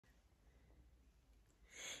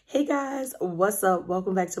Hey guys, what's up?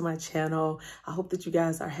 Welcome back to my channel. I hope that you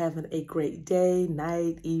guys are having a great day,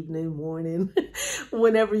 night, evening, morning,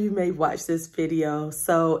 whenever you may watch this video.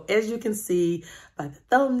 So as you can see by the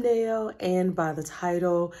thumbnail and by the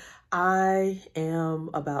title, I am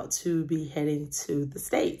about to be heading to the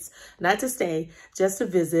States. Not to stay, just to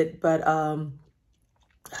visit, but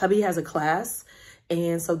hubby has a class.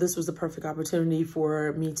 And so this was a perfect opportunity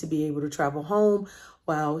for me to be able to travel home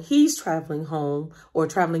while he's traveling home or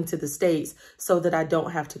traveling to the States, so that I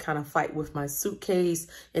don't have to kind of fight with my suitcase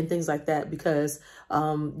and things like that, because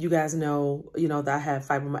you guys know, that I have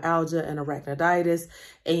fibromyalgia and arachniditis.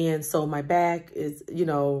 And so my back is,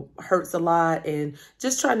 hurts a lot, and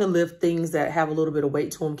just trying to lift things that have a little bit of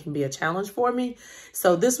weight to them can be a challenge for me.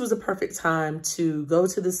 So this was a perfect time to go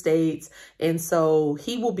to the States. And so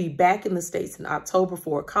he will be back in the States in October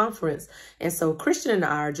for a conference. And so Christian and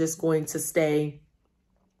I are just going to stay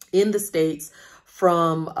in the States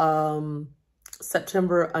from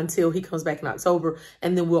September until he comes back in October,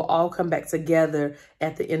 and then we'll all come back together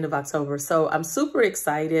at the end of October. So I'm super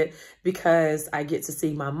excited because I get to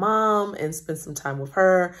see my mom and spend some time with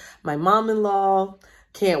her. My mom-in-law,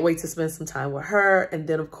 can't wait to spend some time with her. And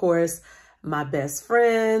then of course, my best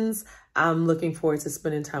friends, I'm looking forward to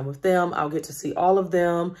spending time with them. I'll get to see all of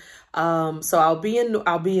them. So I'll be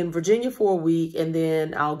in Virginia for a week, and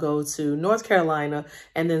then I'll go to North Carolina,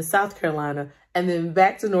 and then South Carolina, and then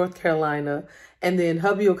back to North Carolina, and then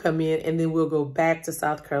hubby will come in, and then we'll go back to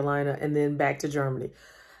South Carolina, and then back to Germany.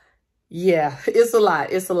 Yeah, it's a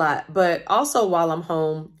lot. It's a lot. But also while I'm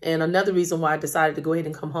home, and another reason why I decided to go ahead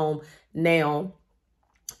and come home now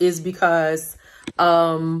is because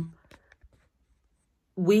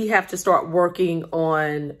we have to start working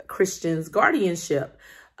on Christian's guardianship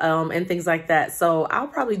and things like that. So I'll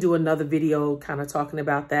probably do another video kind of talking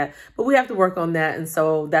about that, but we have to work on that. And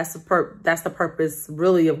so that's the purpose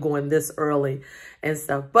really of going this early and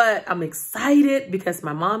stuff. But I'm excited because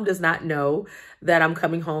my mom does not know that I'm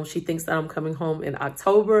coming home. She thinks that I'm coming home in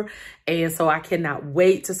October. And so I cannot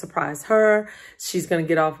wait to surprise her. She's going to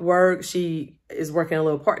get off work. She is working a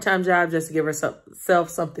little part-time job just to give herself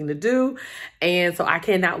something to do. And so I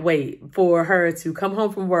cannot wait for her to come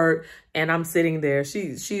home from work, and I'm sitting there.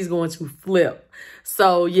 She's going to flip.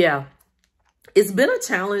 So yeah, it's been a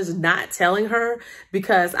challenge not telling her,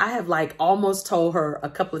 because I have almost told her a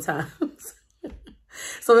couple of times.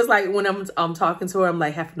 So it's like when I'm talking to her, I'm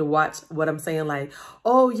having to watch what I'm saying,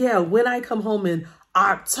 oh yeah, when I come home in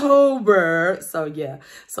October. So yeah,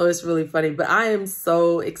 so it's really funny, but I am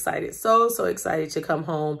so excited, so excited to come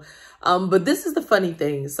home. But this is the funny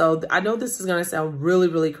thing. So I know this is going to sound really,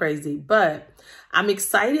 really crazy, but I'm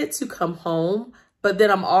excited to come home, but then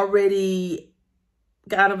I'm already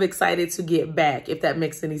kind of excited to get back, if that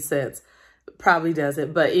makes any sense. Probably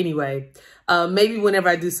doesn't, but anyway, maybe whenever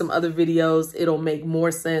I do some other videos, it'll make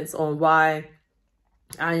more sense on why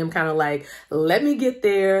I am kind of let me get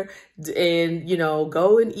there and,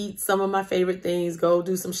 go and eat some of my favorite things, go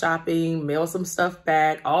do some shopping, mail some stuff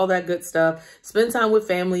back, all that good stuff, spend time with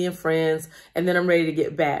family and friends, and then I'm ready to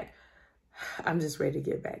get back. I'm just ready to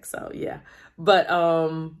get back. So yeah, but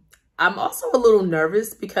I'm also a little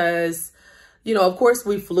nervous because, of course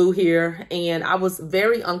we flew here and I was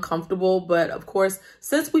very uncomfortable. But of course,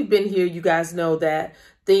 since we've been here, you guys know that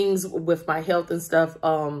things with my health and stuff,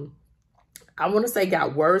 I want to say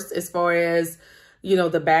got worse as far as,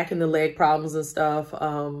 the back and the leg problems and stuff.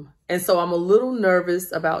 And so I'm a little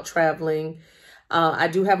nervous about traveling. I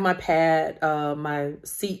do have my pad, my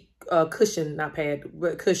seat cushion, not pad,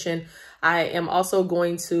 but cushion. I am also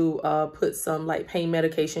going to put some pain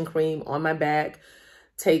medication cream on my back,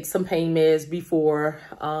 take some pain meds before,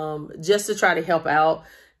 just to try to help out,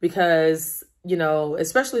 because,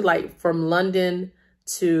 especially from London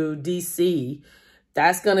to DC,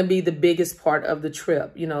 that's going to be the biggest part of the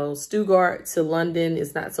trip. Stuttgart to London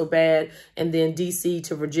is not so bad. And then DC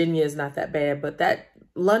to Virginia is not that bad. But that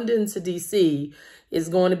London to DC is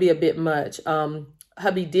going to be a bit much.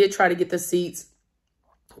 Hubby did try to get the seats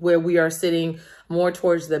where we are sitting more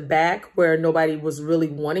towards the back, where nobody was really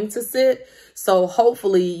wanting to sit. So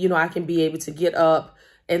hopefully, I can be able to get up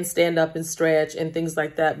and stand up and stretch and things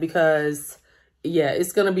like that, because yeah,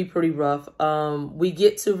 it's going to be pretty rough. We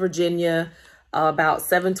get to Virginia about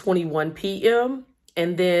 7:21 p.m.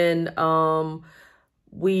 And then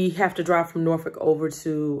we have to drive from Norfolk over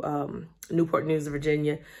to Newport News,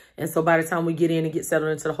 Virginia. And so by the time we get in and get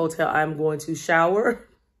settled into the hotel, I'm going to shower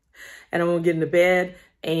and I'm going to get into bed.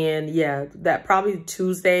 And yeah, that probably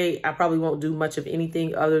Tuesday, I probably won't do much of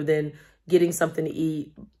anything other than getting something to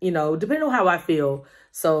eat, depending on how I feel.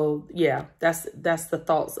 So yeah, that's the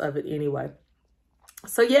thoughts of it anyway.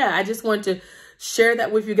 So yeah, I just wanted to share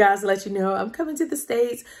that with you guys to let you know I'm coming to the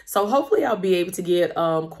States. So hopefully I'll be able to get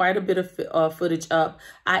quite a bit of footage up.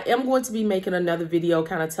 I am going to be making another video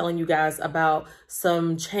kind of telling you guys about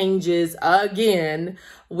some changes again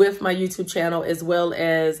with my YouTube channel, as well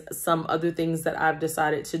as some other things that I've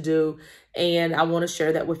decided to do. And I want to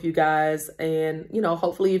share that with you guys. And, you know,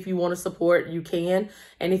 hopefully if you want to support, you can.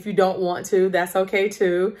 And if you don't want to, that's okay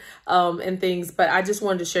too, and things. But I just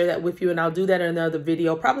wanted to share that with you. And I'll do that in another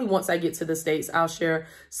video. Probably once I get to the States, I'll share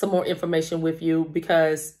some more information with you,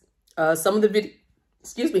 because some of the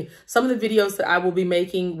videos that I will be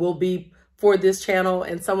making will be for this channel,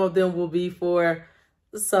 and some of them will be for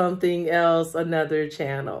something else, another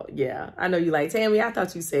channel. Yeah, I know you like, Tammy, I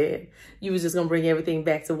thought you said you was just gonna bring everything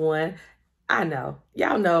back to one. I know,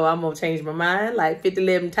 y'all know I'm gonna change my mind like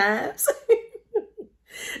 11 times.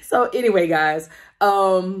 So anyway, guys,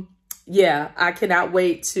 yeah, I cannot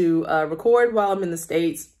wait to record while I'm in the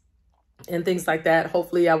States and things like that.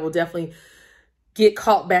 Hopefully I will definitely get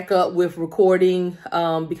caught back up with recording,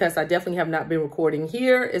 because I definitely have not been recording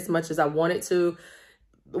here as much as I wanted to.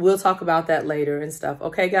 We'll talk about that later and stuff.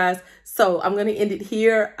 Okay, guys? So I'm going to end it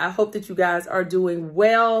here. I hope that you guys are doing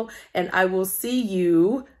well, and I will see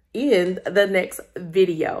you in the next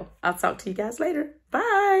video. I'll talk to you guys later.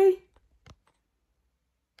 Bye.